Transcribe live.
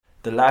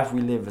The life we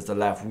live is the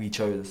life we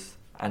chose,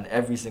 and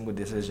every single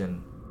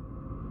decision.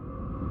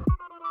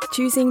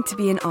 Choosing to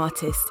be an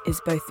artist is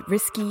both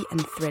risky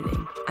and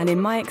thrilling, and in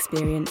my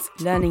experience,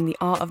 learning the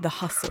art of the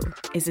hustle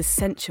is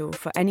essential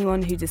for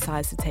anyone who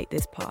decides to take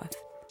this path.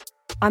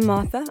 I'm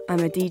Martha, I'm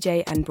a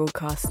DJ and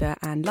broadcaster,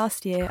 and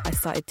last year I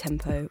started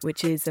Tempo,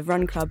 which is a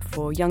run club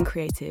for young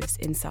creatives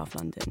in South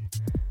London.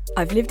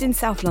 I've lived in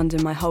South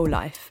London my whole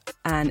life,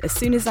 and as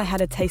soon as I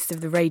had a taste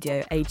of the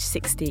radio aged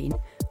 16,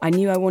 I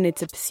knew I wanted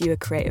to pursue a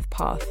creative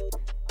path,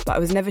 but I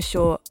was never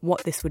sure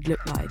what this would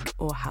look like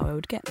or how I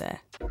would get there.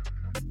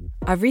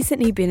 I've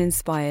recently been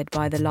inspired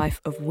by the life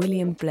of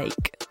William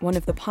Blake, one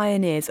of the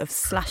pioneers of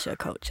slasher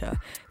culture,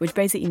 which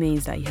basically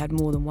means that he had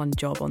more than one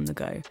job on the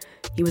go.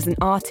 He was an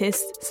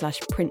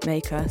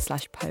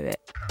artist/printmaker/poet.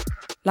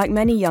 Like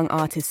many young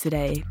artists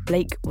today,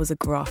 Blake was a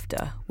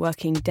grafter,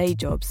 working day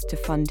jobs to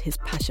fund his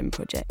passion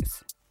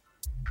projects.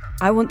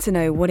 I want to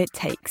know what it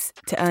takes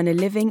to earn a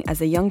living as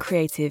a young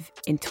creative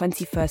in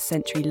 21st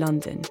century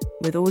London,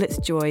 with all its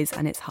joys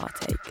and its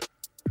heartache.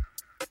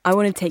 I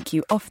want to take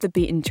you off the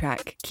beaten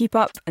track. Keep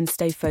up and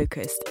stay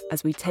focused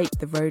as we take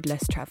the road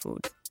less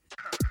travelled.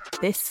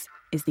 This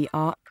is the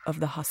art of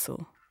the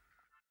hustle.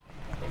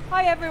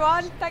 Hi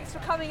everyone, thanks for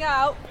coming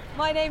out.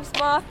 My name's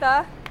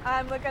Martha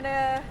and we're going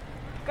to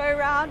go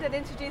around and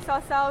introduce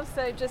ourselves,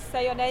 so just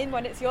say your name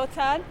when it's your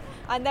turn,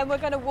 and then we're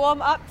going to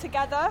warm up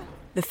together.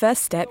 The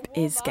first step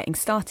is getting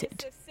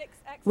started.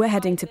 We're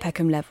heading to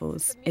Peckham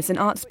Levels. It's an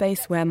art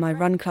space where my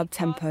run club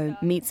Tempo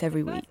meets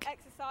every week.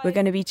 We're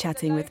going to be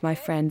chatting with my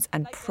friends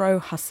and pro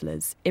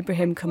hustlers,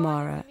 Ibrahim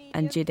Kamara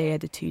and Jide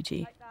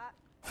Adetuji.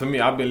 For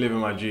me, I've been living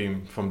my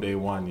dream from day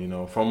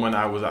one, from when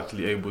I was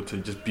actually able to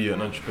just be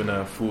an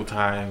entrepreneur full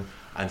time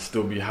and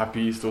still be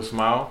happy, still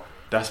smile.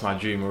 That's my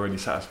dream, already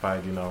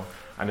satisfied,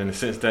 And then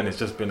since then, it's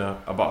just been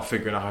about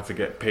figuring out how to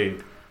get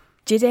paid.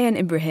 Jide and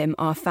Ibrahim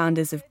are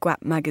founders of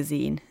Guap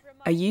Magazine,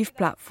 a youth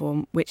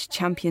platform which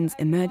champions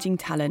emerging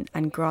talent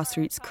and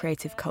grassroots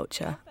creative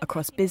culture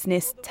across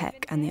business,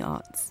 tech and the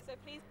arts.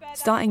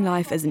 Starting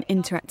life as an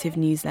interactive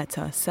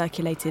newsletter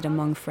circulated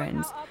among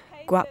friends,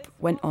 Guap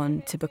went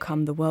on to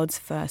become the world's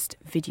first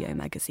video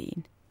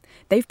magazine.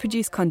 They've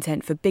produced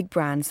content for big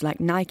brands like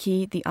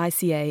Nike, the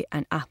ICA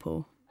and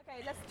Apple.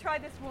 Okay, let's try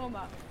this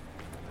warm-up.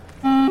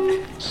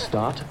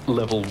 Start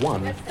level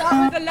 1. Let's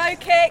start with a low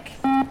kick.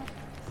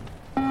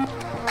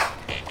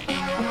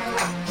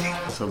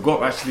 So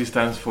GWAP actually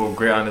stands for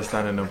Great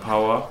Understanding and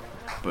Power,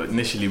 but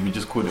initially we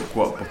just called it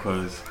GWAP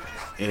because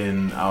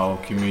in our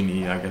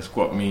community, I guess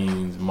GWAP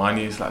means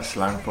money. It's like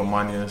slang for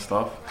money and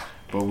stuff.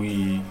 But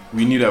we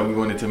knew that we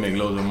wanted to make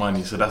loads of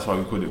money, so that's why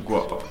we called it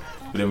GWAP. But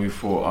then we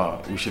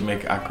thought we should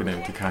make an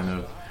acronym to kind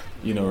of,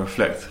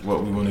 reflect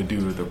what we want to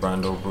do with the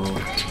brand overall.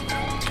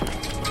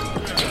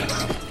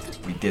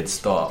 We did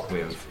start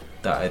with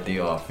that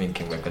idea of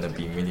thinking we're going to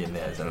be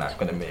millionaires and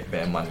going to make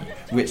better money,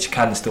 which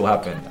can still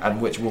happen and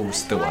which will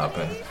still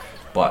happen,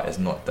 but it's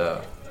not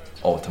the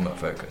ultimate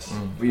focus.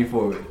 We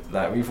thought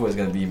it was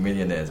going to be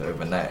millionaires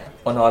overnight.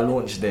 On our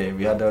launch day,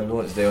 we had our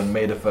launch day on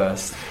May the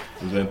 1st.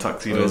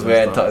 We was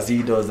wearing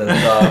tuxedos and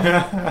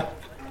stuff.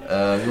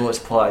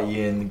 Launch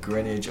party in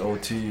Greenwich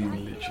O2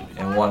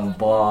 in one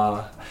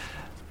bar,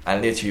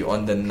 and literally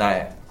on the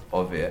night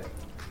of it,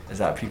 it's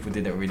like people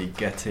didn't really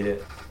get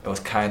it. It was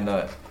kind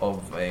of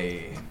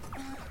a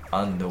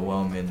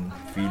underwhelming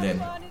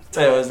feeling.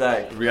 So it was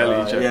like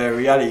reality check. Yeah,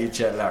 reality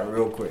check,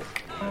 real quick.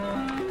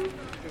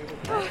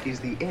 That is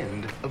the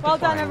end of well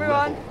the done, final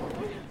everyone. level.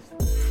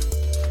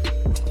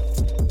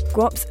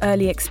 Guap's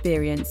early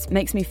experience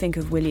makes me think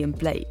of William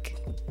Blake.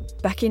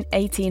 Back in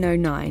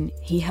 1809,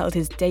 he held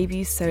his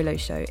debut solo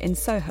show in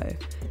Soho.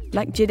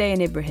 Like Jide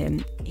and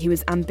Ibrahim, he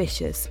was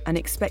ambitious and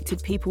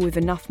expected people with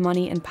enough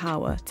money and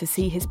power to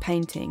see his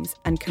paintings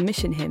and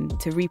commission him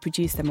to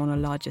reproduce them on a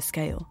larger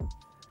scale.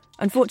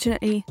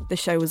 Unfortunately, the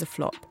show was a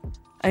flop.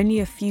 Only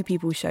a few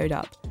people showed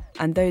up,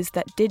 and those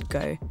that did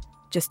go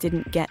just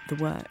didn't get the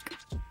work.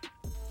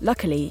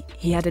 Luckily,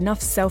 he had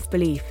enough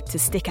self-belief to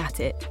stick at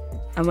it,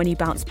 and when he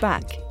bounced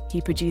back, he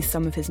produced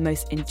some of his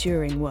most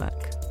enduring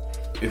work.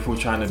 If we're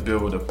trying to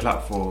build a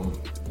platform,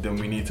 then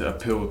we need to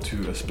appeal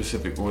to a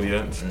specific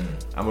audience.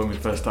 And when we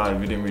first started,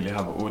 we didn't really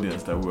have an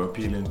audience that we were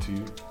appealing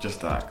to,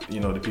 just like,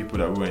 the people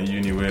that we went to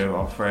uni with,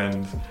 our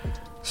friends.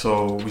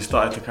 So we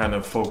started to kind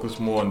of focus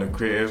more on the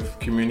creative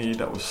community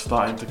that was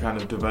starting to kind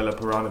of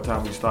develop around the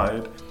time we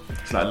started.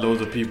 It's like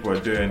loads of people were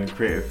doing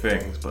creative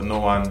things, but no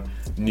one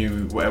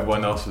knew what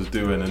everyone else was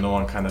doing, and no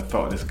one kind of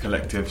felt this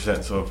collective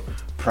sense of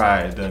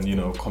pride and,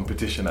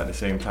 competition at the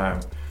same time.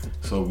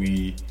 So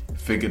we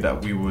figured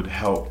that we would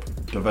help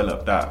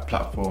develop that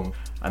platform,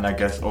 and I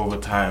guess over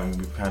time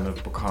we've kind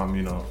of become,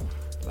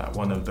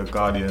 one of the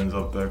guardians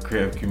of the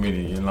creative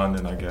community in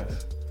London, I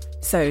guess.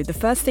 So the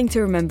first thing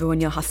to remember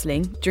when you're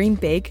hustling, dream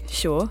big,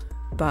 sure,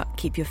 but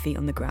keep your feet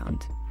on the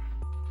ground.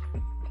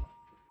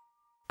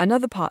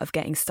 Another part of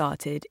getting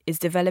started is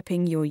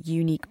developing your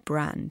unique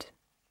brand.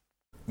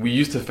 We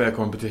used to fear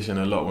competition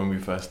a lot when we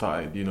first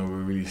started. We were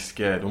really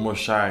scared,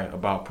 almost shy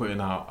about putting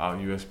out our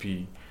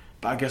USP.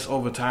 But I guess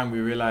over time we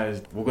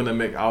realised we're going to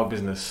make our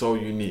business so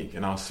unique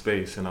in our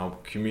space, in our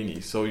community,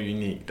 so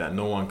unique that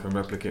no one can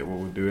replicate what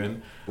we're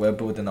doing. We're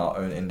building our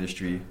own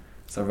industry.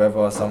 So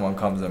whether someone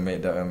comes and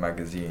make their own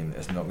magazine,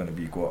 it's not going to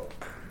be Guap.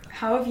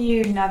 How have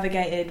you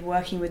navigated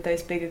working with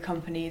those bigger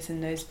companies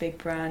and those big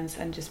brands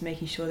and just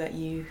making sure that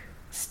you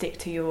stick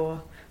to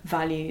your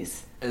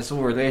values? It's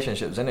all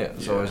relationships, isn't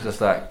it? So it's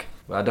just like,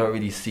 I don't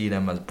really see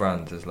them as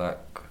brands. It's like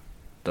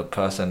the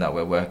person that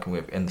we're working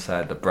with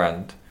inside the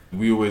brand.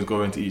 We always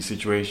go into each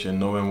situation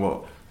knowing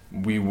what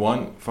we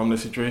want from the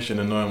situation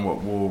and knowing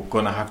what we're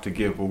going to have to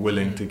give, we're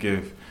willing to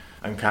give,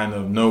 and kind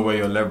of know where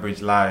your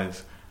leverage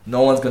lies.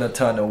 No one's going to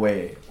turn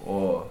away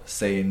or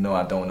say, no,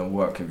 I don't want to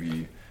work with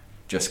you,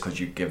 just because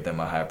you give them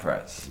a high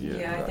price.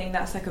 Yeah, I think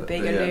that's like a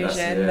big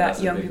illusion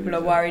that young people are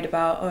worried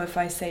about. Oh, if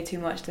I say too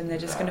much, then they're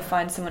just going to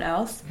find someone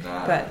else.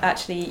 But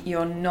actually,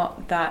 you're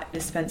not that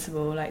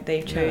dispensable. Like,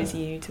 they chose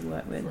you to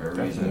work with.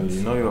 Definitely,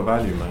 you know your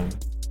value, man.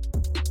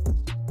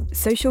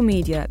 Social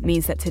media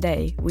means that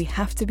today we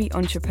have to be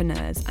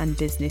entrepreneurs and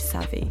business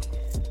savvy.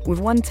 With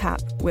one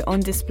tap, we're on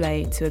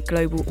display to a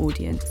global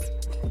audience.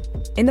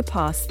 In the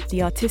past,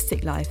 the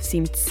artistic life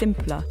seemed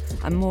simpler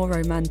and more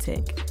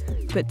romantic,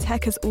 but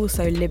tech has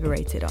also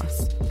liberated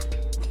us.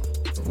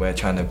 We're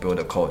trying to build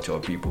a culture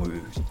of people who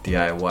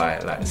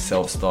DIY, like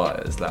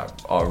self-starters,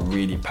 that are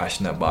really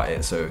passionate about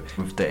it. So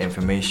with the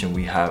information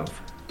we have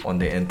on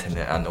the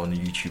internet and on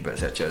YouTube,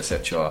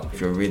 etc.,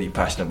 if you're really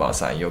passionate about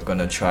something, you're going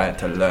to try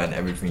to learn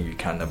everything you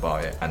can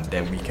about it, and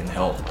then we can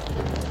help.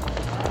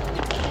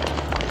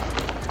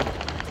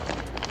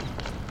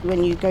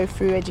 When you go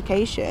through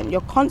education,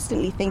 you're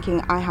constantly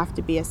thinking, I have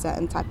to be a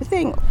certain type of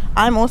thing.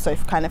 I'm also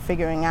kind of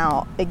figuring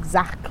out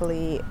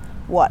exactly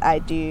what I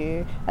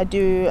do. I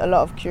do a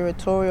lot of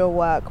curatorial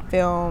work,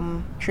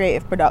 film,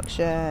 creative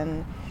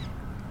production,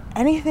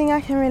 anything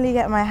I can really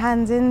get my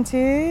hands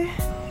into.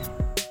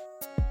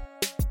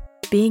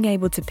 Being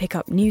able to pick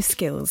up new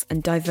skills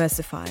and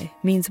diversify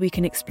means we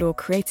can explore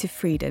creative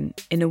freedom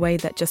in a way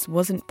that just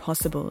wasn't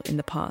possible in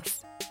the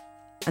past.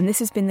 And this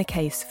has been the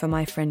case for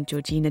my friend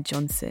Georgina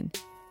Johnson,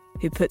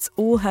 who puts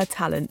all her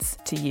talents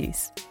to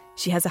use.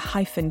 She has a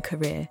hyphen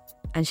career,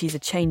 and she's a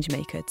change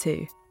maker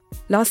too.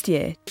 Last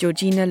year,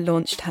 Georgina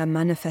launched her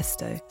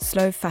manifesto,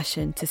 Slow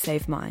Fashion to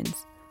Save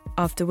Minds,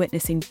 after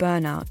witnessing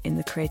burnout in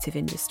the creative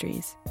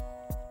industries.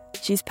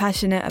 She's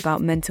passionate about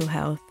mental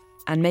health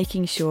and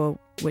making sure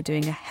we're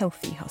doing a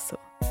healthy hustle.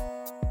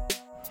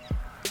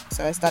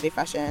 So I studied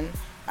fashion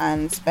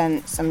and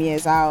spent some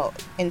years out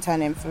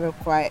interning for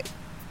quite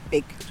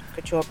big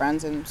couture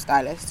brands and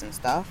stylists and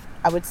stuff.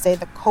 I would say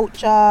the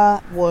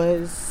culture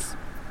was,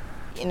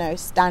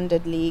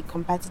 standardly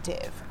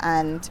competitive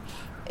and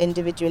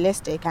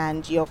individualistic,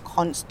 and you're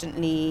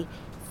constantly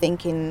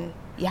thinking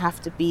you have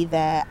to be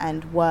there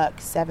and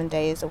work 7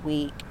 days a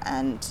week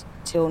and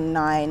till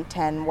 9,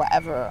 10,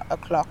 whatever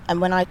o'clock. And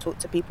when I talk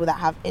to people that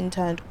have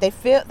interned, they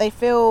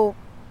feel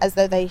as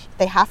though they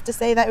have to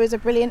say that it was a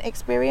brilliant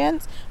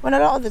experience, when a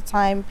lot of the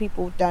time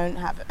people don't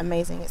have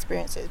amazing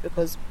experiences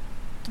because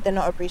they're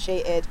not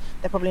appreciated,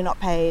 they're probably not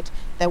paid,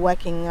 they're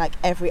working like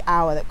every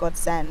hour that God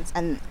sends.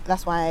 And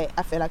that's why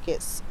I feel like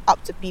it's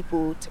up to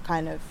people to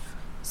kind of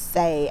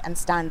say and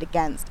stand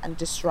against and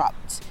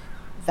disrupt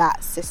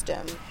that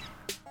system.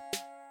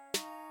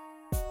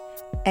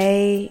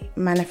 A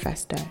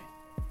manifesto.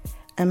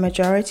 A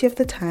majority of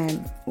the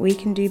time, we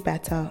can do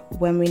better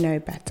when we know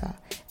better,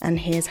 and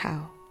here's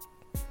how.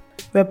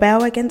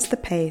 Rebel against the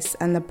pace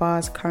and the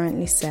bars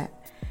currently set,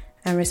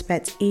 and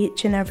respect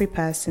each and every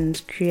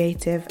person's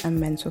creative and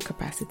mental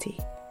capacity,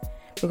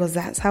 because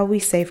that's how we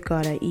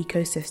safeguard our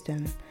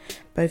ecosystem,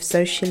 both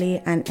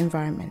socially and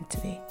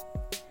environmentally.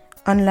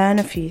 Unlearn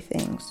a few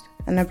things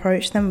and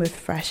approach them with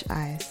fresh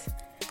eyes.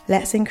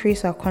 Let's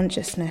increase our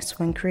consciousness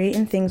when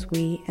creating things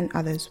we and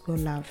others will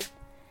love.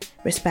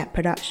 Respect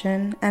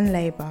production and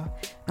labour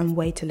and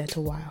wait a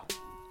little while.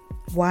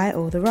 Why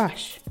all the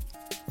rush?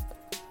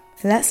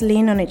 Let's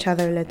lean on each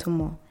other a little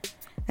more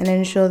and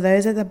ensure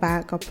those at the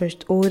back are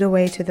pushed all the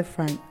way to the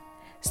front.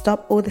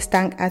 Stop all the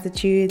stank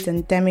attitudes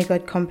and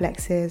demigod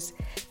complexes.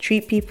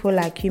 Treat people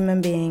like human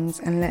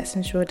beings, and let's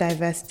ensure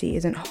diversity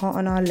isn't hot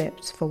on our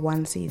lips for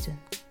one season.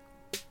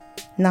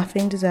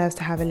 Nothing deserves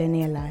to have a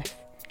linear life.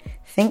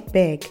 Think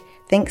big,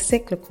 think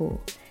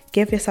cyclical.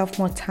 Give yourself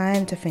more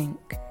time to think.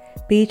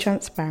 Be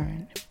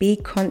transparent, be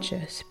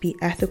conscious, be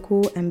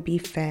ethical, and be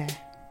fair.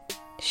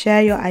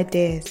 Share your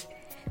ideas.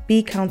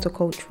 Be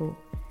countercultural.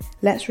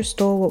 Let's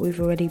restore what we've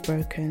already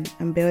broken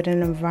and build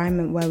an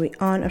environment where we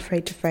aren't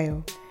afraid to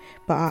fail,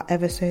 but are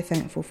ever so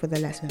thankful for the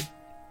lesson.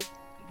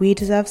 We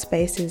deserve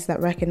spaces that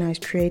recognize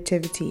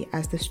creativity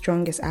as the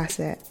strongest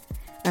asset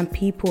and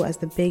people as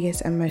the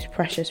biggest and most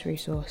precious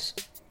resource.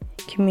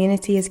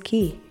 Community is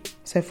key,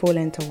 so fall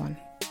into one.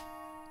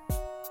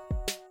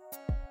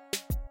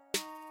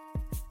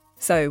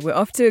 So we're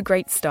off to a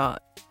great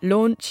start.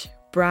 Launch,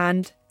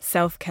 brand,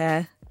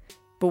 self-care.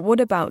 But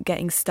what about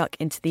getting stuck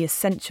into the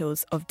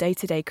essentials of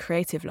day-to-day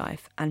creative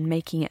life and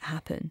making it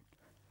happen?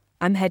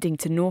 I'm heading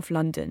to North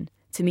London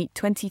to meet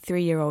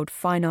 23-year-old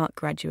fine art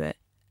graduate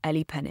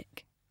Ellie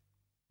Pennick.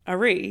 I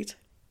read.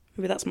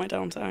 Maybe that's my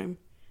downtime.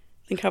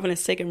 I think having a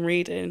cig and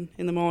reading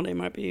in the morning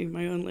might be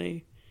my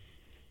only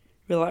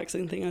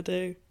relaxing thing I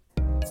do.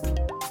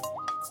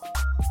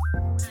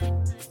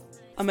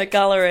 I'm a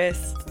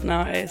gallerist, an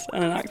artist,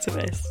 and an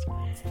activist.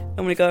 I'm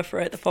going to go for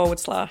it, the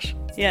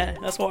 /. Yeah,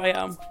 that's what I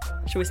am.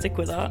 Should we stick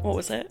with that? What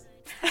was it?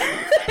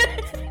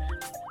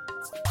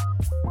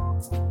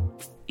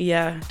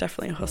 Yeah,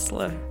 definitely a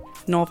hustler.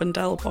 Northern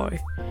Del boy.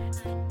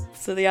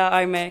 So the art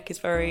I make is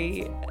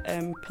very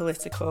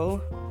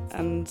political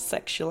and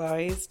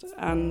sexualised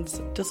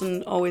and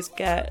doesn't always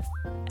get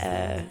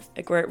a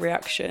great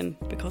reaction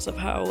because of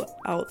how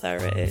out there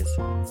it is.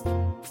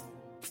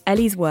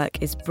 Ellie's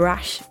work is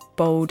brash,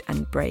 bold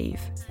and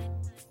brave.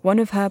 One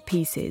of her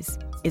pieces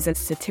is a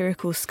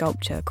satirical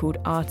sculpture called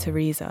Our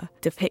Teresa,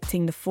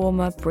 depicting the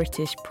former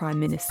British Prime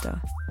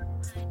Minister.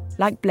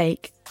 Like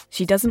Blake,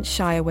 she doesn't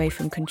shy away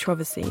from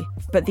controversy,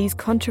 but these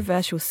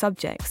controversial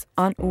subjects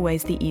aren't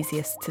always the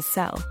easiest to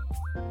sell.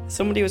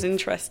 Somebody was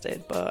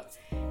interested, but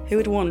who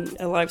would want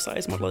a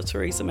life-size model of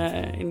Theresa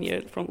May in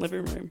your front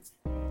living room?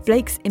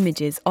 Blake's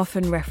images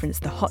often reference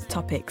the hot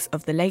topics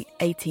of the late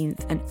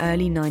 18th and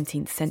early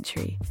 19th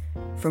century,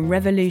 from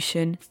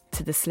revolution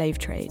to the slave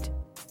trade.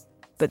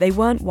 But they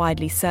weren't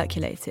widely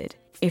circulated.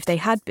 If they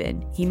had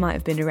been, he might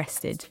have been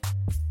arrested.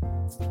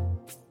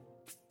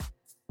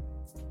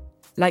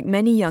 Like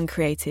many young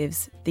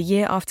creatives, the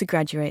year after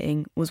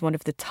graduating was one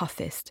of the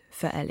toughest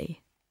for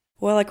Ellie.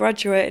 Well, I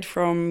graduated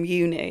from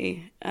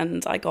uni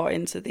and I got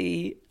into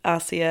the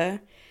RCA and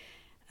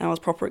I was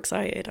proper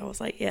excited. I was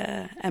like,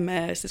 yeah,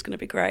 MA, this is going to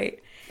be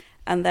great.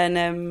 And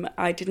then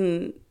I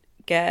didn't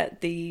get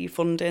the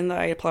funding that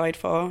I applied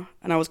for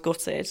and I was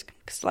gutted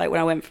because like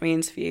when I went for my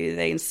interview,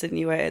 they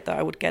insinuated that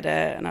I would get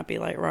it and I'd be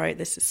like, right,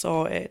 this is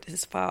sorted, this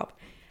is fab.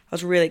 I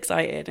was really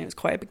excited and it was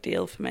quite a big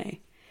deal for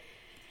me.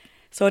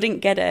 So I didn't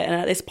get it, and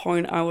at this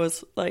point I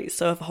was like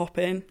sofa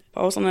hopping.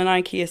 I was on an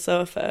IKEA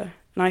sofa,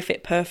 and I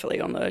fit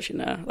perfectly on those, you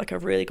know, like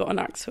I've really got a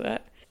knack to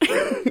it.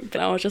 But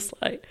I was just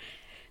like,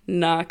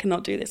 nah, I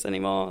cannot do this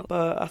anymore.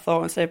 But I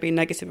thought instead of being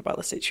negative about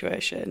the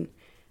situation,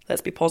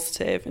 let's be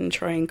positive and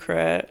try and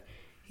create,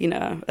 you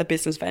know, a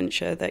business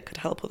venture that could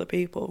help other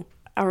people.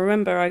 I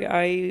remember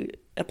I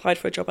applied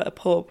for a job at a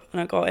pub, and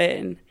I got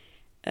in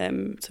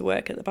to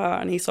work at the bar,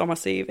 and he saw my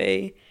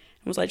CV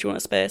and was like, do you want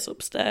a space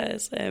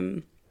upstairs?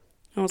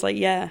 I was like,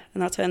 yeah,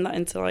 and I turned that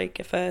into like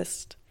a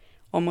first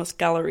almost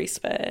gallery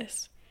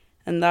space,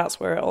 and that's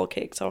where it all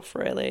kicked off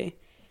really.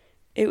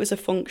 It was a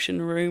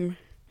function room,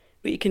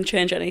 but you can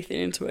change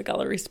anything into a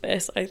gallery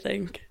space, I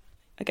think.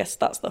 I guess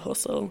that's the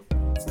hustle.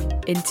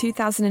 In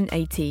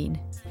 2018,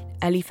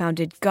 Ellie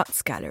founded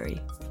Guts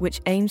Gallery,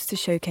 which aims to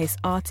showcase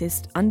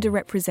artists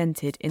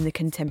underrepresented in the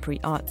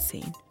contemporary art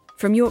scene.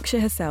 From Yorkshire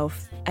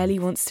herself, Ellie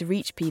wants to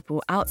reach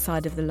people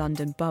outside of the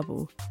London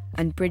bubble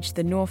and bridge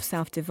the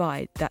north-south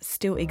divide that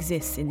still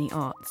exists in the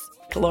arts.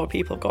 A lot of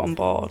people have got on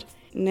board.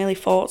 Nearly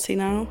 40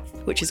 now,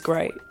 which is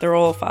great. They're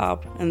all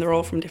fab and they're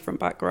all from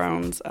different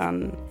backgrounds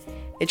and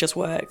it just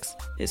works.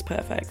 It's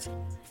perfect.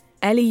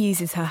 Ellie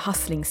uses her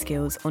hustling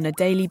skills on a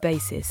daily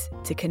basis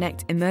to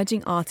connect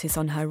emerging artists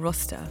on her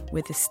roster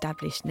with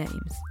established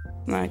names.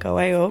 And I go,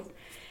 hey up,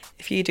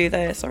 if you do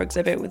this or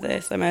exhibit with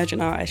this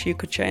emerging artist, you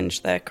could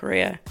change their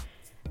career.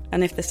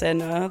 And if they say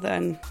no,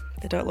 then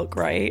they don't look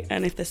great.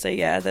 And if they say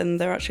yeah, then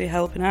they're actually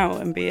helping out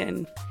and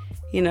being,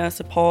 you know,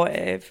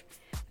 supportive.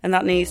 And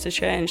that needs to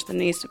change. There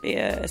needs to be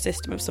a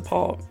system of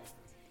support.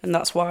 And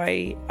that's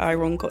why I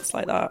run Guts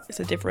like that.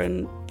 It's a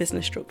different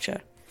business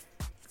structure.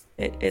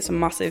 It's a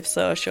massive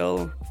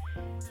social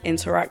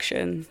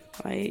interaction,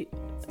 like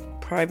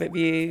private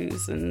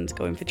views and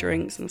going for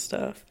drinks and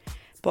stuff.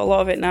 But a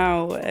lot of it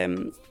now,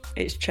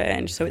 it's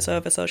changed. So it's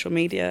over social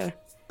media,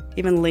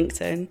 even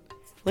LinkedIn.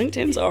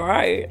 LinkedIn's all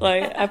right.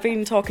 Like, I've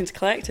been talking to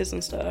collectors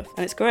and stuff,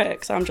 and it's great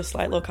because I'm just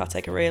like, look, I'll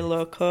take a really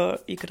low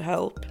cut. You could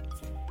help,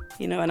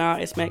 you know, an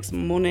artist make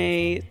some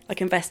money. Like,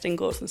 invest in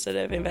Guts instead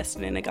of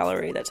investing in a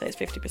gallery that takes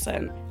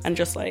 50%, and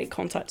just like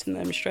contacting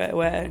them straight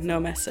away, no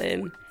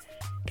messing,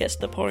 gets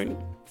to the point.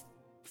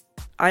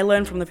 I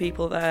learn from the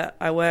people that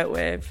I work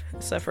with.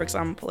 So, for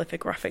example, if a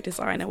graphic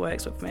designer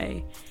works with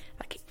me,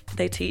 like,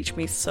 they teach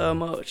me so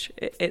much.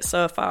 It's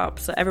so fab.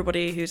 So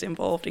everybody who's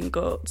involved in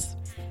Guts,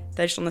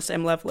 they're just on the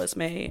same level as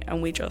me,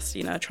 and we just,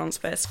 you know,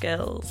 transfer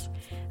skills.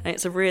 And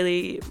it's a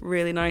really,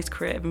 really nice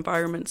creative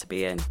environment to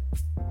be in.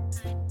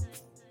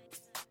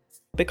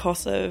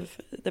 Because of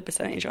the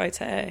percentage I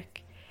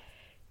take,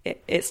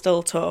 it's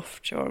still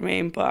tough, do you know what I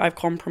mean? But I've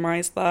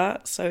compromised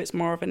that, so it's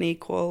more of an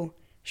equal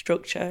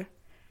structure,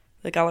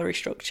 the gallery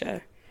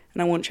structure,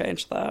 and I won't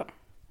change that.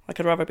 Like,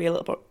 I'd rather be a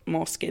little bit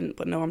more skint,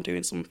 but know I'm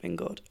doing something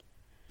good.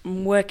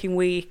 Working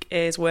week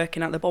is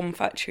working at the Bomb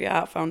Factory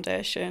Art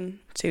Foundation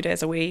 2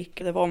 days a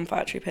week. The Bomb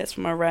Factory pays for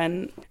my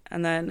rent,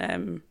 and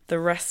then the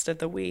rest of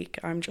the week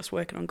I'm just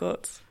working on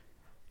Guts.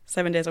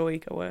 7 days a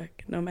week I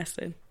work, no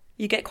messing.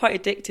 You get quite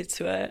addicted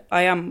to it.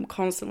 I am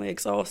constantly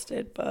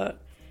exhausted, but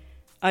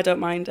I don't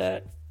mind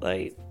it.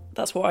 Like,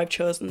 that's what I've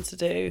chosen to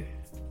do,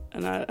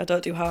 and I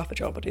don't do half a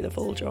job, I do the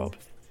full job.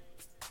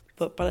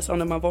 but by the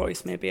sound of my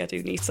voice, maybe I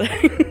do need to.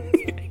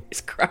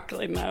 It's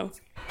crackling now.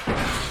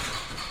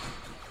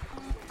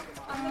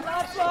 And the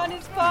last one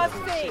is fast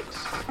feet.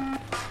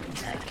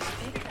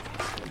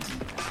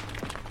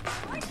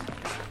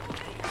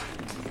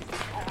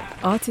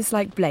 Artists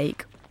like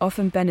Blake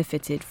often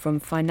benefited from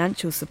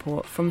financial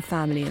support from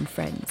family and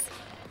friends.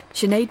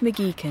 Sinead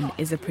McGeechan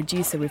is a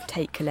producer with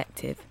Tate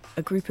Collective,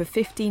 a group of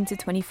 15 to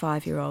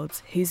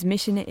 25-year-olds whose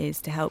mission it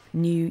is to help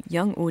new,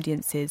 young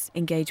audiences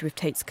engage with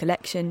Tate's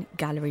collection,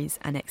 galleries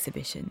and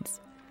exhibitions.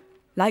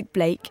 Like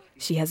Blake,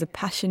 she has a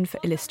passion for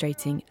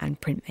illustrating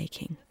and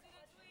printmaking.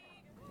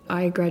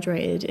 I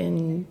graduated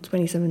in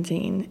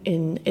 2017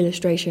 in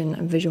illustration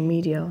and visual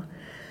media.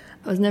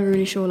 I was never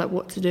really sure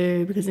what to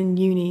do, because in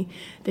uni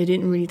they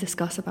didn't really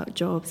discuss about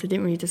jobs, they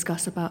didn't really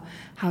discuss about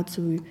how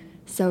to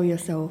sell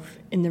yourself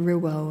in the real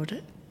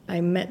world. I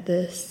met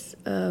this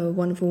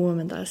wonderful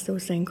woman that I still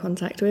stay in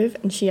contact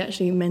with, and she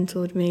actually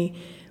mentored me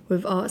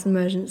with Arts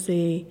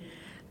Emergency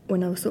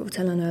when I was sort of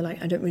telling her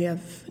I don't really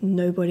have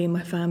nobody in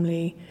my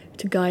family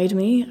to guide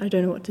me, I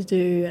don't know what to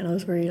do, and I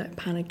was very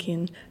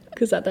panicking.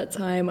 Because at that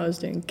time I was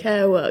doing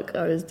care work,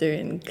 I was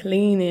doing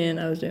cleaning,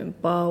 I was doing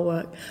bar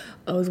work,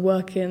 I was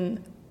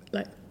working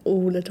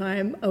all the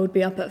time. I would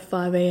be up at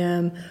 5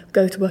 a.m,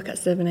 go to work at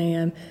 7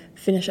 a.m,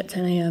 finish at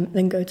 10 a.m,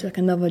 then go to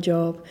another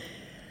job.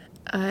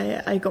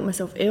 I got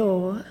myself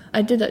ill.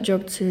 I did that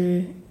job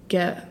to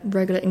get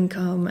regular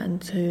income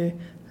and to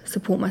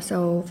support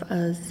myself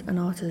as an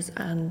artist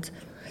and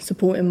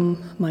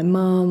supporting my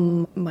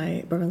mum,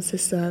 my brother and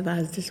sister that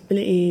has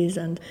disabilities,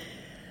 and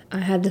I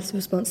had this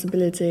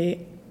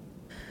responsibility.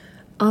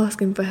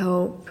 Asking for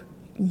help,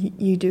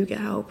 you do get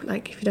help.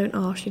 If you don't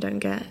ask, you don't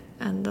get,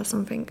 and that's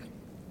something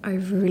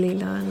I've really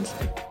learned.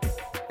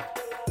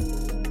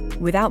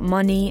 Without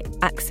money,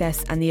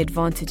 access and the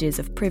advantages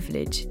of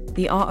privilege,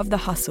 the art of the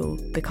hustle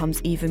becomes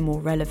even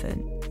more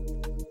relevant.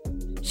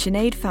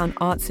 Sinead found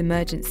Arts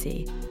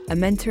Emergency, a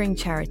mentoring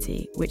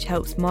charity which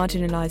helps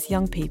marginalised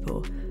young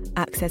people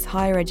access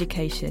higher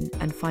education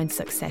and find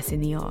success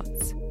in the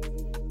arts.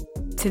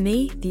 To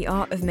me, the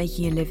art of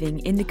making a living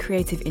in the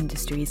creative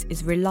industries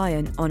is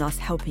reliant on us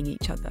helping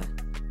each other.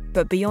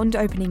 But beyond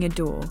opening a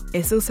door,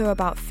 it's also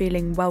about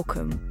feeling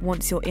welcome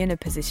once you're in a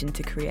position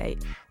to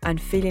create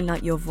and feeling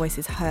like your voice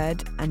is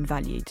heard and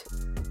valued.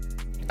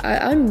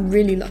 I'm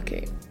really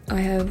lucky. I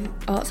have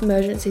Arts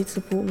Emergency to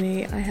support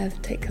me, I have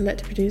Tate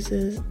Collective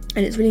producers,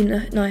 and it's really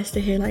nice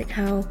to hear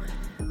how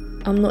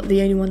I'm not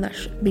the only one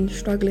that's been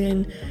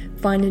struggling,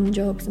 finding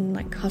jobs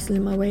and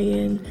hustling my way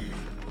in.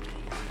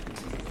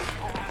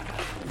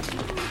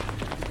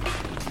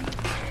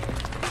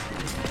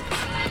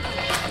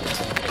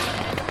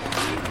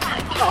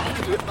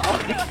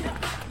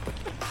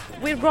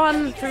 We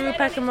run through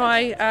Peckham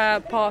Rye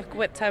Park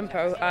with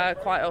Tempo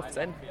quite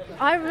often.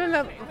 I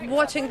remember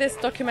watching this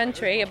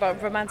documentary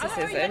about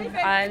romanticism,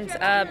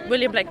 and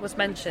William Blake was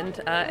mentioned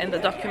in the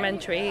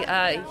documentary.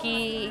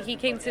 He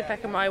came to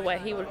Peckham Rye where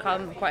he would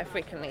come quite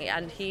frequently,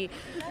 and he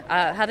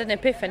had an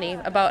epiphany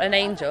about an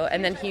angel,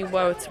 and then he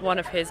wrote one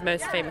of his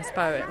most famous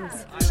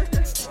poems.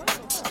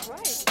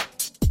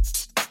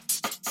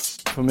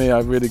 For me, I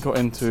really got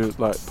into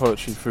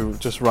poetry through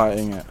just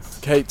writing it.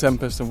 Kate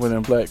Tempest and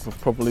William Blake were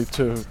probably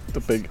two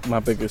of my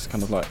biggest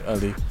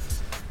early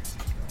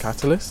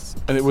catalysts,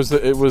 and it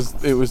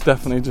was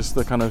definitely just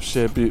the kind of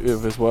sheer beauty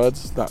of his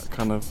words that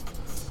kind of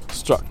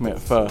struck me at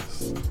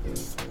first.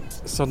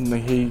 Suddenly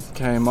he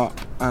came up,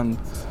 and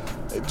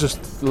it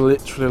just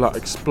literally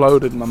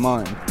exploded in my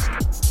mind.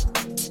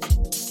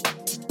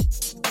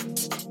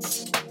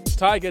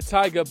 Tiger,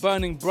 tiger,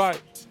 burning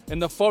bright in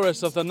the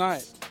forest of the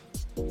night.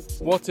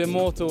 What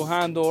immortal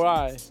hand or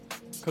eye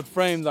could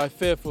frame thy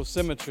fearful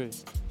symmetry?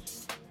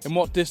 In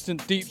what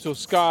distant deeps or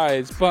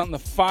skies burnt the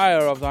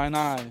fire of thine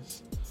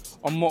eyes?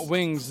 On what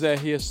wings dare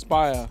he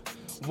aspire?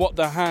 What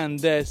the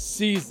hand dare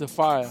seize the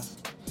fire?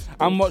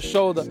 And what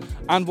shoulder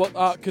and what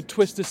art could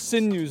twist the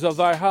sinews of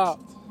thy heart?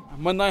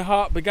 And when thy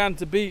heart began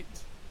to beat,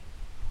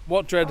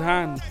 what dread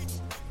hand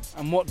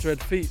and what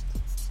dread feet?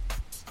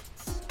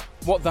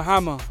 What the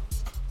hammer?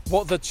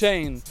 What the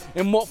chain?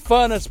 In what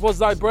furnace was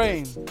thy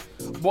brain?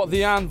 What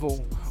the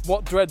anvil?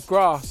 What dread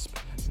grasp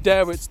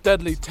dare its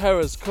deadly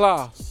terrors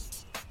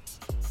clasp?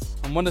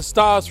 And when the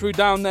stars threw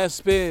down their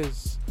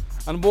spears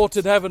and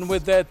watered heaven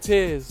with their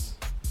tears,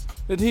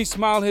 did he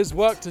smile his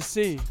work to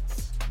see?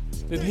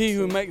 Did he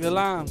who make the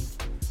lamb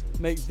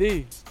make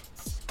thee?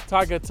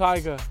 Tiger,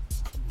 tiger,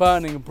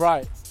 burning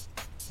bright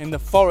in the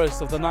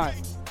forest of the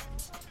night,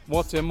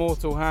 what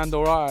immortal hand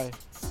or eye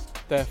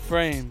dare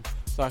frame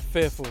thy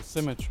fearful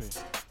symmetry?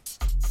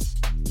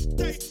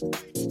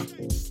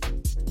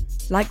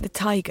 Like the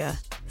tiger,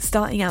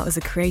 starting out as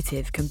a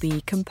creative can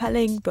be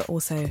compelling but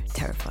also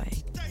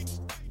terrifying.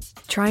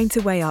 Trying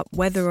to weigh up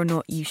whether or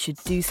not you should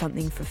do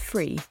something for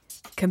free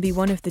can be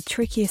one of the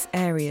trickiest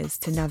areas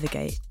to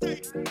navigate.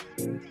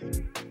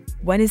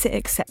 When is it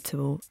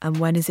acceptable and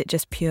when is it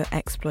just pure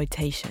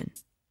exploitation?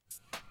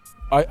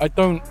 I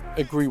don't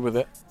agree with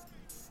it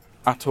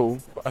at all,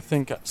 but I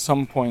think at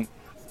some point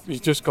you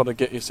just got to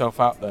get yourself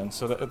out there. And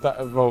so that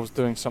involves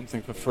doing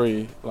something for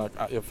free, like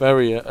at your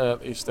very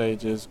early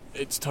stages.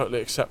 It's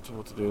totally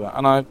acceptable to do that,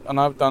 and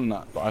I've done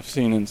that. But I've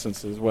seen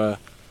instances where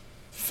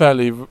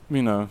fairly,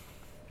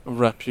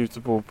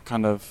 reputable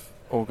kind of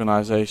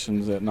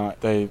organisations at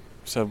night, they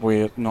said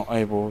we're not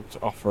able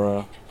to offer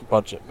a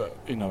budget, but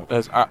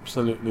there's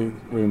absolutely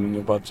room in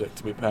your budget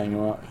to be paying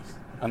your artist,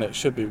 and it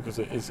should be, because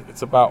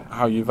it's about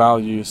how you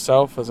value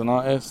yourself as an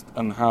artist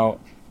and how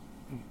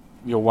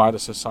your wider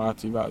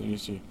society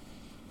values you.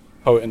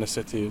 Poet in the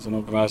City is an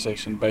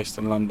organisation based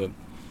in London.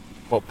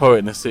 What Poet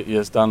in the City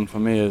has done for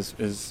me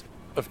is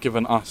have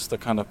given us the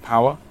kind of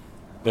power.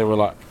 They were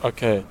like,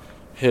 okay,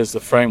 here's the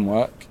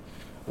framework,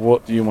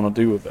 what do you want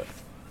to do with it?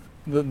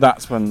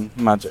 That's when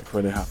magic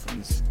really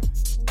happens.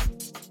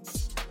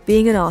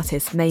 Being an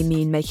artist may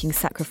mean making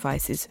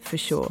sacrifices, for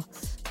sure,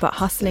 but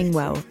hustling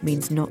well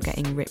means not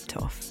getting ripped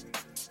off.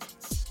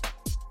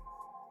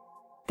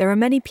 There are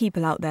many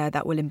people out there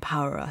that will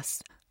empower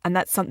us, and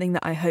that's something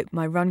that I hope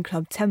my run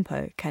club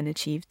Tempo can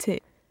achieve too.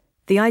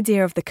 The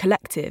idea of the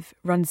collective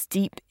runs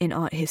deep in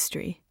art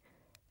history.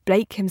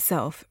 Blake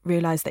himself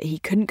realised that he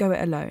couldn't go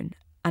it alone,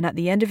 and at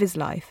the end of his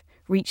life,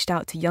 reached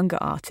out to younger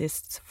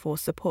artists for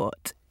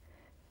support.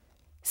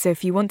 So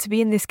if you want to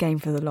be in this game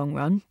for the long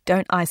run,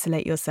 don't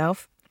isolate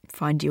yourself,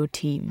 find your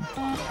team.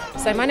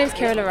 So my name's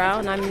Kira Laurel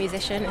and I'm a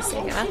musician, a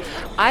singer.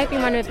 I've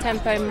been running with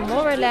Tempo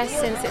more or less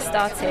since it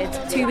started,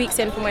 2 weeks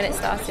in from when it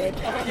started.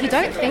 You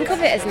don't think of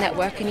it as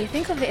networking, you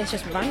think of it as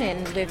just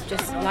running with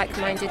just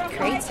like-minded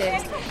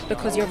creatives,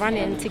 because you're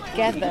running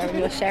together and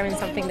you're sharing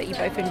something that you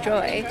both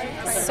enjoy.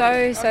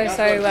 So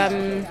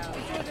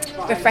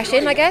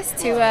refreshing, I guess,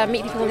 to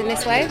meet people in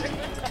this way.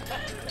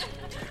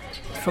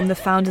 From the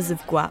founders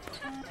of GWAP,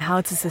 how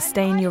to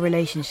sustain your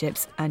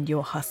relationships and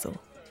your hustle.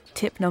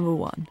 Tip number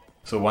 1.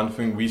 So one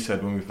thing we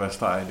said when we first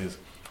started is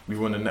we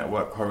want to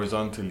network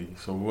horizontally.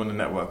 So we want to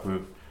network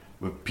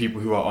with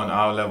people who are on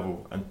our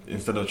level, and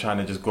instead of trying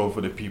to just go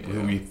for the people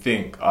who we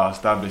think are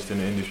established in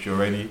the industry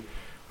already,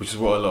 which is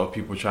what a lot of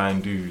people try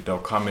and do. They'll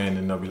come in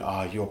and they'll be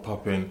like, you're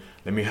popping,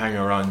 let me hang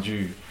around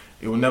you.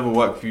 It will never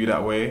work for you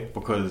that way,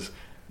 because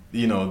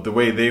the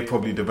way they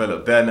probably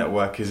develop their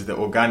network is the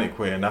organic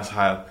way, and that's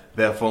how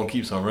their phone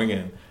keeps on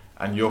ringing.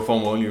 And your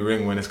phone will only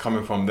ring when it's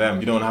coming from them.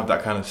 You don't have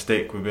that kind of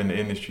stake within the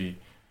industry.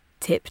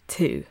 Tip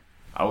 2.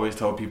 I always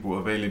tell people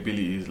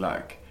availability is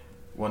like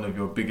one of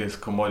your biggest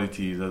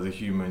commodities as a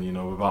human,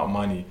 without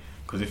money.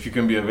 Because if you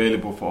can be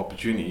available for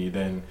opportunity,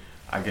 then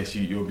I guess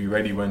you'll be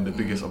ready when the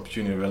biggest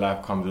opportunity of your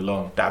life comes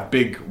along. That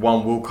big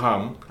one will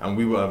come, and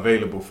we were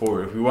available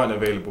for it. If we weren't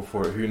available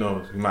for it, who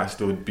knows? We might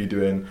still be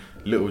doing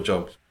little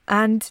jobs.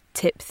 And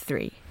tip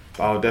 3.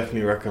 I'll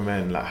definitely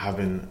recommend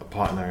having a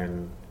partner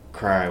in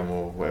crime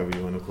or whatever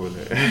you want to call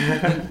it.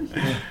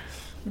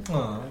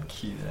 Oh,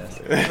 cute.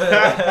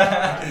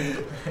 Right,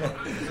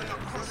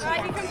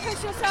 you can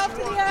push yourself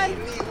to the end.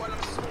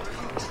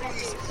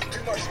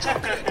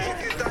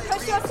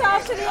 Push yourself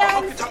to the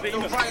end.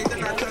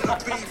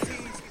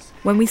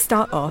 When we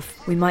start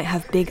off, we might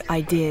have big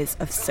ideas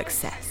of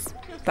success.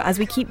 But as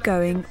we keep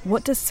going,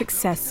 what does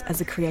success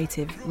as a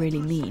creative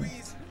really mean?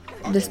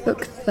 This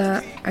book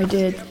that I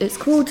did, it's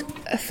called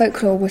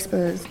Folklore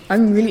Whisperers.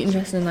 I'm really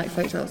interested in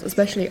folktales,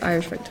 especially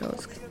Irish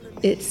folktales.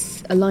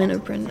 It's a lino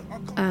print,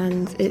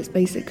 and it's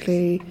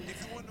basically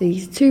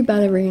these 2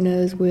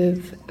 ballerinas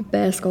with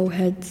bear skull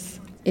heads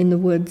in the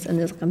woods, and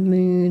there's a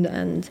moon,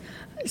 and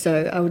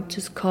so I would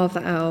just carve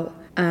that out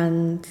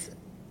and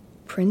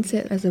print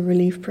it as a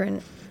relief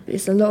print.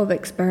 It's a lot of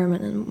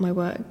experiment in my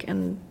work,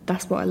 and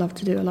that's what I love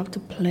to do. I love to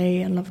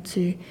play, I love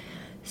to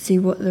see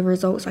what the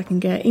results I can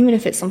get, even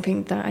if it's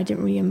something that I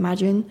didn't really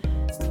imagine.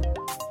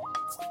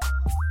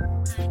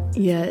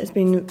 Yeah, it's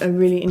been a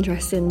really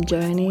interesting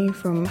journey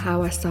from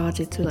how I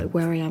started to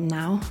where I am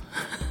now.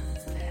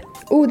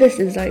 All this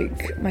is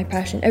my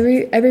passion.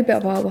 Every bit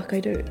of artwork I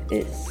do,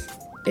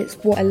 it's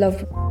what I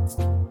love.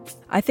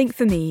 I think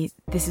for me,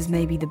 this is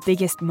maybe the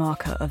biggest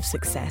marker of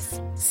success,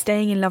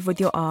 staying in love with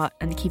your art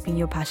and keeping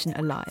your passion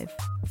alive.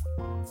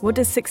 What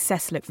does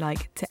success look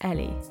like to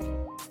Ellie?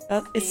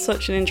 It's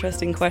such an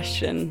interesting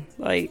question,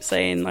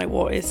 saying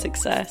what is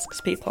success, because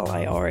people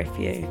are if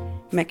you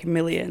make $1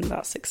 million,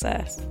 that's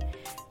success.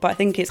 But I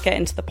think it's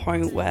getting to the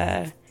point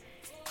where,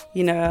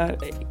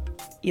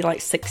 you're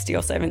 60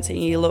 or 70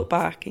 and you look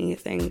back and you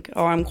think,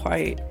 I'm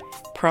quite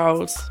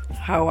proud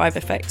how I've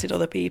affected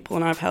other people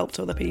and I've helped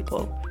other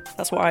people.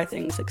 That's what I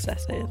think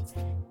success is.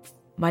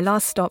 My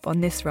last stop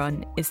on this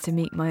run is to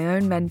meet my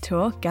own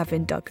mentor,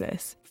 Gavin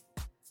Douglas.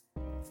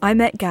 I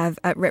met Gav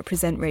at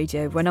Represent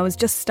Radio when I was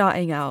just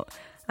starting out,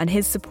 and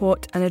his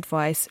support and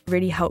advice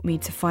really helped me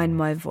to find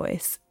my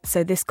voice.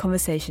 So this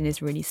conversation is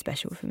really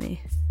special for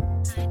me.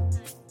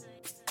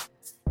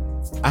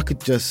 I could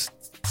just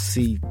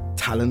see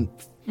talent.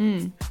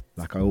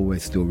 I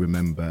always still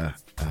remember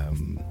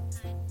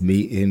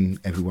meeting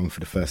everyone for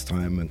the first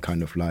time and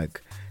kind of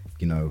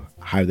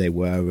how they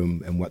were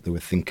and what they were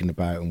thinking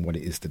about and what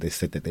it is that they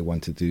said that they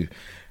want to do.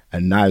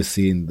 And now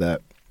seeing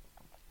that,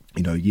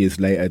 years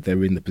later,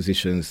 they're in the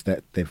positions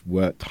that they've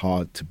worked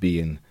hard to be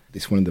in.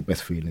 it's one of the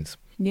best feelings.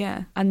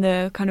 Yeah, and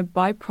the kind of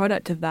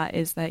byproduct of that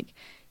is like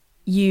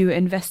you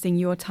investing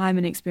your time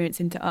and experience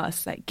into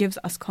us, like gives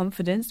us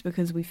confidence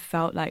because we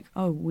felt like,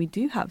 oh, we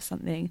do have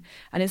something.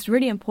 And it's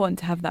really important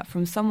to have that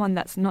from someone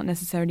that's not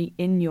necessarily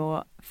in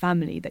your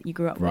family that you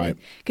grew up with.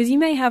 Because you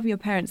may have your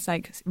parents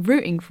like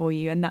rooting for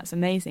you and that's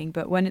amazing.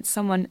 But when it's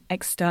someone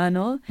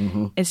external,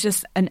 it's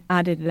just an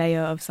added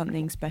layer of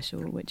something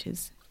special, which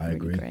is really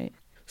great.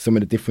 Some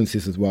of the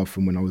differences as well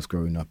from when I was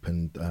growing up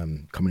and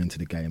coming into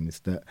the game is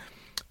that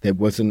there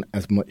wasn't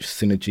as much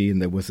synergy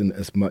and there wasn't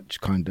as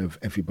much kind of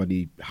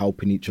everybody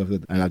helping each other.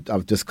 And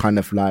I've just kind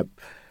of like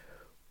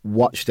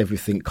watched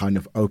everything kind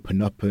of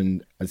open up,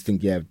 and I just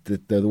think, yeah,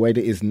 the way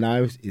that it is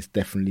now is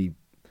definitely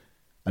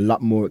a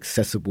lot more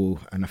accessible.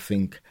 And I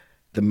think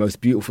the most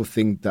beautiful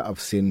thing that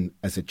I've seen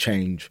as a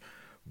change,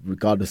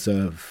 regardless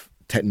of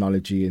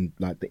technology and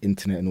like the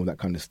internet and all that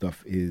kind of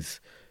stuff,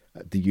 is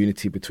the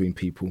unity between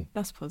people.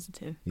 That's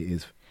positive. It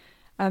is.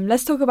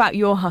 Let's talk about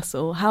your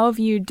hustle. How have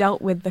you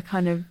dealt with the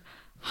kind of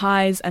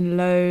highs and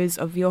lows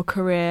of your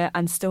career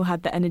and still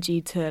had the energy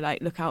to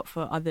like look out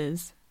for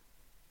others?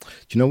 Do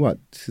you know what?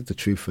 This is the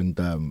truth, and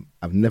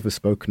I've never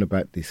spoken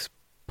about this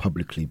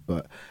publicly,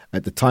 but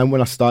at the time when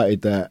I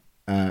started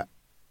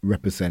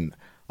Represent,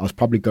 I was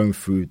probably going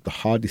through the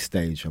hardest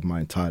stage of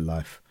my entire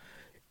life.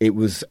 It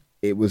was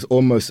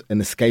almost an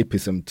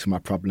escapism to my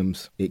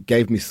problems. It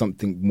gave me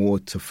something more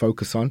to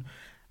focus on.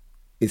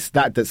 It's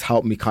that's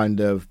helped me kind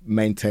of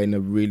maintain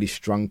a really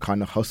strong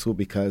kind of hustle,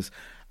 because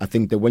I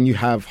think that when you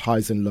have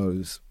highs and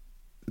lows,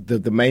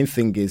 the main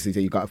thing is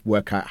that you got to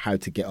work out how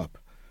to get up.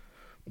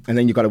 And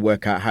then you got to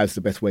work out how's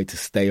the best way to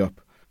stay up.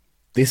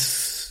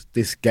 This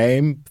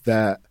game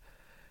that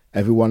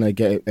everyone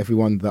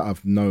that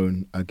I've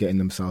known are getting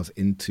themselves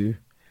into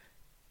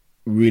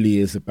really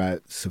is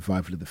about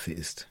survival of the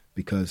fittest,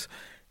 because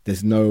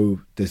there's no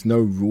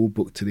rule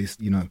book to this.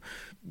 You know,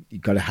 you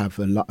got to have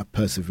a lot of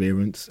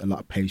perseverance, a lot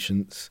of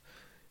patience,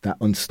 that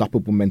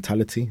unstoppable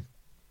mentality.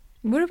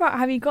 What about,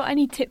 have you got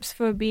any tips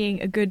for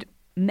being a good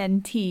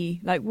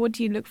mentee? Like, what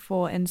do you look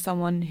for in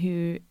someone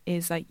who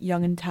is like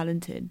young and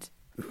talented?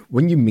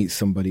 When you meet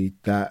somebody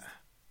that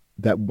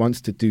wants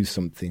to do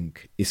something,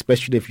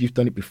 especially if you've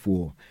done it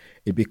before,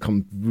 it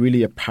becomes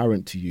really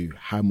apparent to you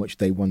how much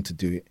they want to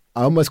do it.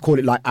 I almost call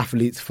it like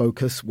athlete's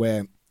focus,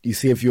 where you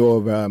see if you're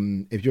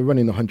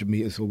running 100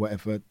 meters or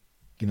whatever,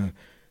 you know,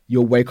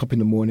 you'll wake up in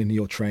the morning and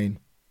you'll train,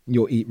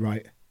 you'll eat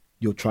right,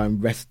 you'll try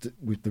and rest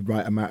with the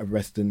right amount of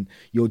rest, and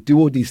you'll do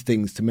all these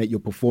things to make your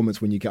performance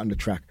when you get on the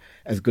track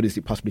as good as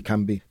it possibly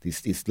can be.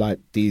 It's like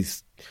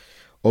these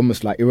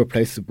almost like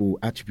irreplaceable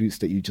attributes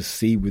that you just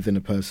see within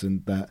a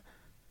person that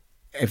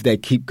if they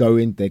keep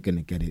going, they're going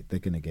to get it. They're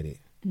going to get it.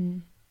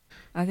 Mm.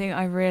 I think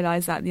I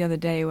realised that the other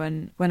day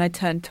when I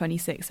turned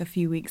 26 a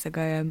few weeks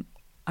ago,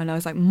 and I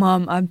was like,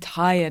 Mum, I'm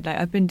tired. Like,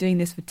 I've been doing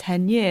this for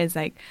 10 years.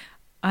 Like,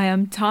 I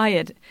am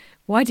tired.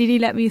 Why did he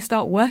let me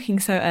start working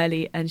so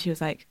early? And she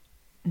was like,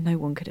 no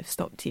one could have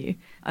stopped you.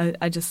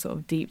 I just sort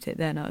of deeped it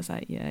then. I was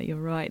like, yeah, you're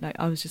right. Like,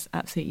 I was just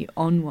absolutely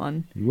on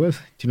one. You was.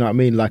 Do you know what I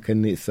mean? Like,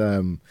 and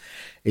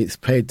it's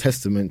paid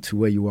testament to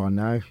where you are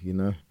now, you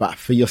know. But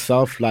for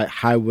yourself, like,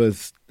 how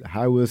was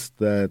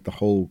the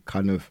whole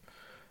kind of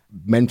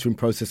mentoring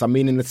process? I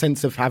mean, in the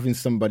sense of having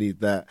somebody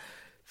that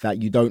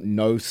you don't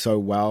know so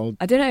well.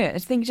 I don't know. I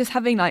think just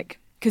having like,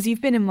 because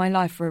you've been in my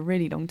life for a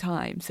really long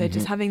time. So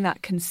just having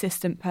that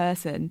consistent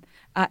person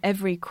at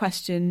every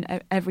question,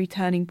 at every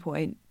turning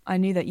point, I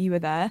knew that you were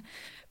there.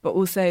 But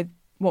also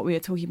what we were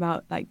talking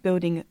about, like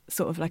building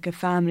sort of like a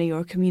family or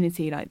a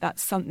community, like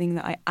that's something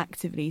that I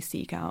actively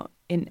seek out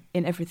in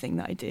everything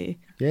that I do.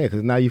 Yeah,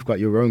 because now you've got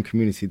your own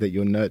community that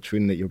you're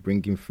nurturing, that you're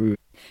bringing through.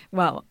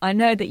 Well, I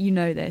know that you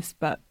know this,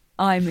 but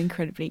I'm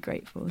incredibly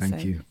grateful.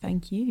 Thank you.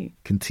 Thank you.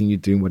 Continue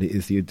doing what it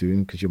is that you're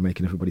doing, because you're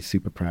making everybody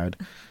super proud.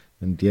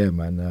 And yeah,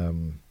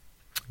 man,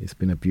 it's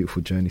been a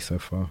beautiful journey so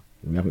far.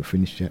 We haven't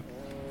finished yet.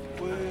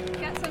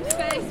 Get some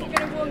space, we're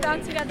going to warm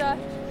down together.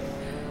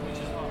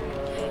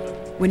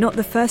 We're not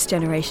the first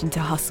generation to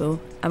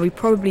hustle, and we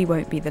probably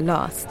won't be the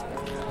last.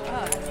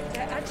 Oh,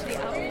 they're actually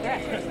out of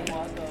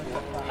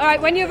breath. All right,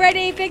 when you're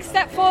ready, big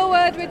step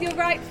forward with your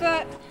right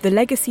foot. The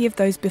legacy of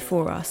those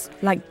before us,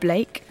 like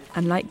Blake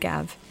and like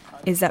Gav,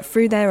 is that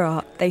through their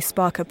art, they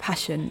spark a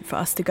passion for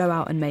us to go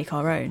out and make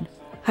our own.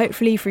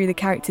 Hopefully through the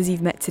characters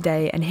you've met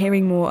today and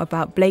hearing more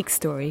about Blake's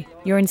story,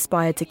 you're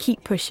inspired to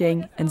keep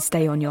pushing and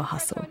stay on your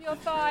hustle. On your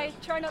thigh,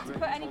 try not to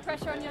put any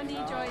pressure on your knee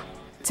joint.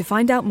 To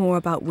find out more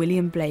about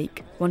William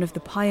Blake, one of the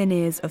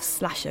pioneers of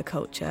slasher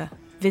culture,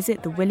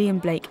 visit the William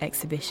Blake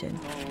exhibition.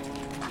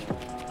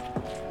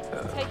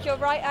 Take your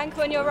right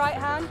ankle in your right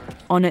hand.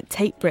 On at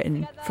Tate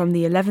Britain from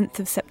the 11th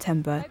of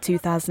September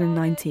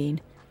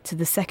 2019 to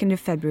the 2nd of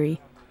February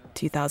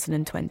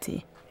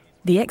 2020.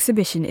 The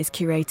exhibition is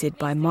curated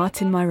by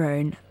Martin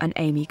Myrone and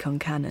Amy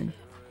Concannon.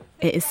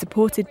 It is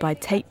supported by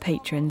Tate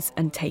patrons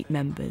and Tate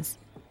members.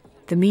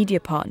 The media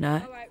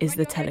partner is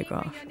The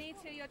Telegraph.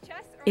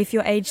 If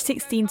you're aged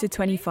 16 to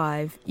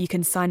 25, you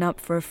can sign up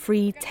for a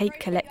free Tate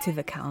Collective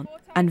account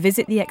and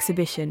visit the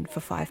exhibition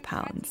for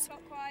 £5.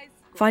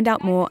 Find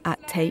out more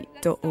at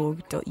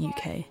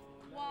tate.org.uk.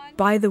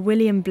 Buy the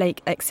William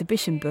Blake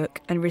exhibition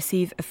book and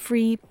receive a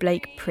free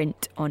Blake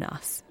print on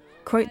us.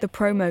 Quote the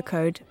promo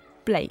code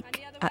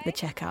BLAKE at the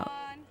checkout.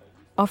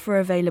 Offer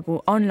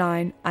available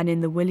online and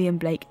in the William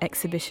Blake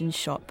exhibition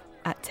shop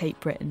at Tate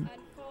Britain.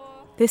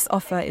 This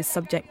offer is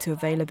subject to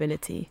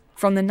availability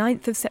from the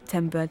 9th of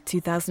September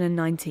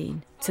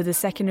 2019 to the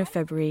 2nd of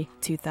February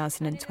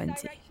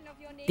 2020.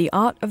 The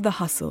Art of the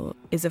Hustle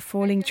is a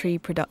Falling Tree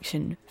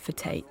production for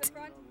Tate,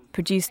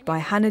 produced by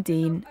Hannah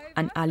Dean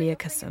and Alia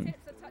Kasum.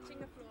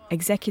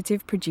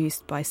 Executive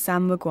produced by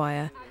Sam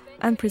Maguire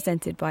and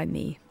presented by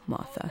me,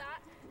 Martha.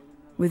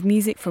 With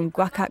music from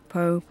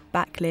Guacacpo,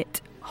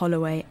 Backlit,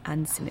 Holloway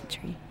and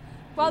Symmetry.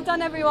 Well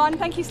done everyone,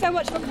 thank you so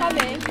much for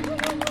coming.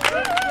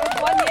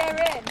 1 year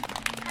in.